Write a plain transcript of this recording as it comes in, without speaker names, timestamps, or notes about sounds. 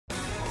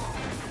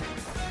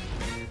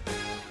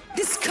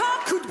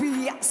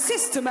be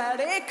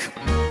systematic,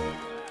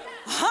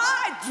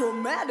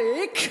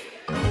 hydromatic,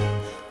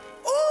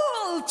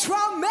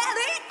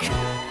 ultramatic.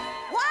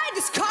 Why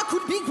this car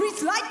could be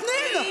greased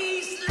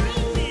lightning?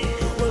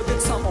 We'll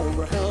get some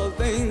overhead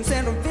things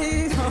and a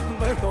bit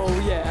of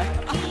oh yeah.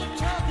 Keep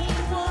talking,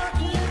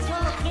 keep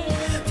talking.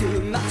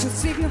 Till not to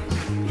signal.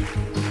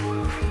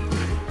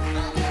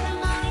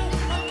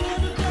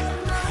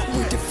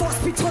 With the force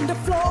beat on the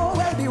floor,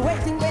 we'll be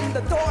waiting in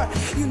the door.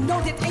 You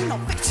know that ain't no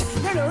fiction.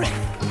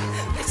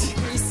 Let's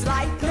grease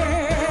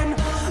lightning.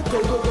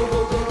 Go, go, go,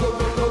 go, go, go,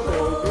 go, go, go.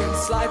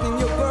 Grease lightning,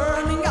 you're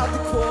burning out the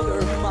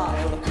quarter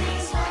mile.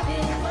 Grease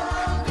lightning,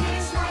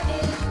 grease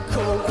lightning.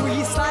 Cold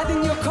grease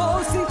lightning, you're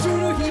coasting through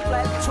the heat,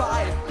 let's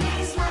try.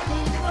 Grease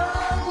lightning,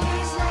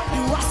 grease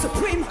lightning. You are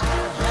supreme,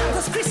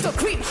 that's crystal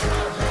cream.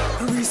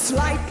 Grease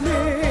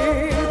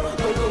lightning.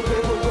 Go, go, go, go,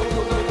 go, go,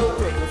 go, go,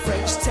 go. The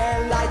French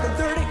tail light and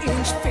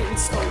 30-inch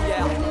fins, oh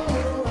yeah.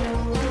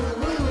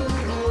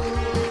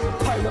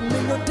 Piling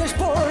the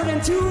dashboard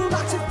and two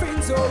massive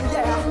fins, oh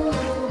yeah.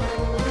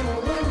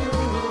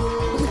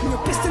 With new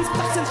pistons,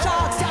 flaps and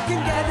shocks, I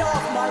can get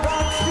off my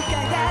rock. You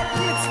can get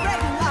it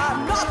shredding, I'm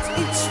not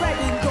it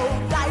shredding. Go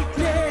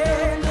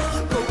lightning,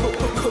 go, go,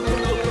 go, go, go, go,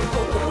 go,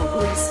 go, go.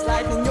 Grease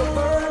lightning, you're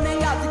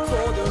burning out the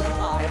quarter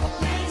mile.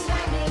 Grease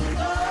lightning,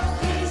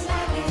 grease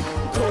lightning.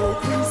 Go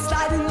grease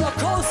lightning, you're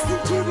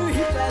coasting to the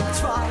heat, let's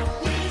try.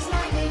 Grease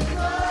lightning,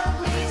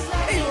 grease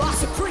lightning. You are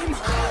supreme,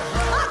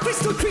 I'm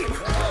crystal cream.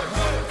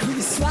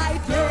 Grease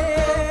lightning,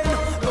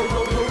 go, go,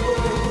 go, go, go,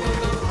 go.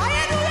 I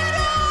am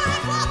ready,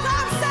 that's what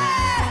I'm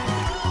saying.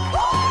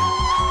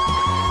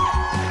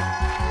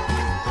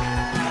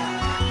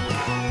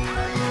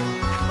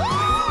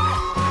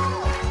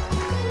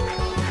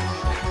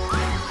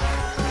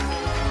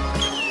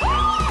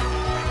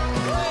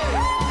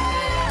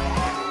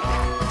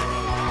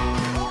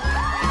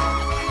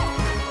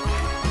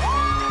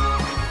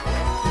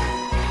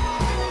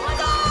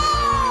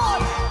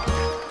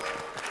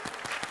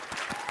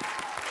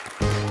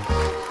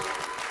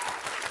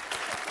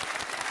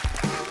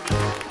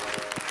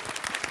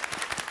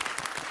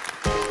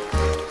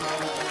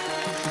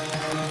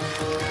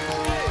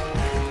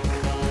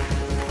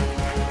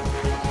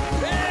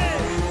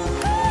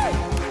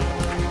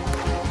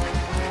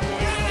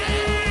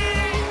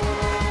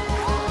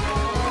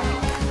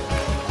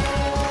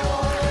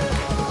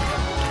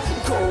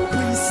 Go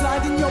grease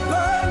lightning, you're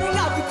burning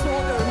out the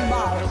quarter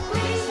mile.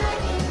 Grease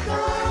lightning,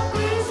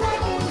 grease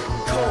lightning.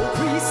 Cold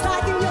grease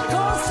lightning, you're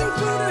coursing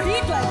through the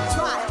heat, let's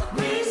try.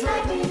 Grease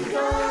lightning,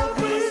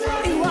 grease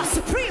lightning. You are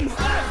supreme,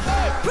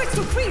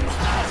 crystal cream.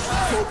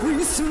 Go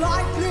grease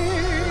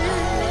lightning.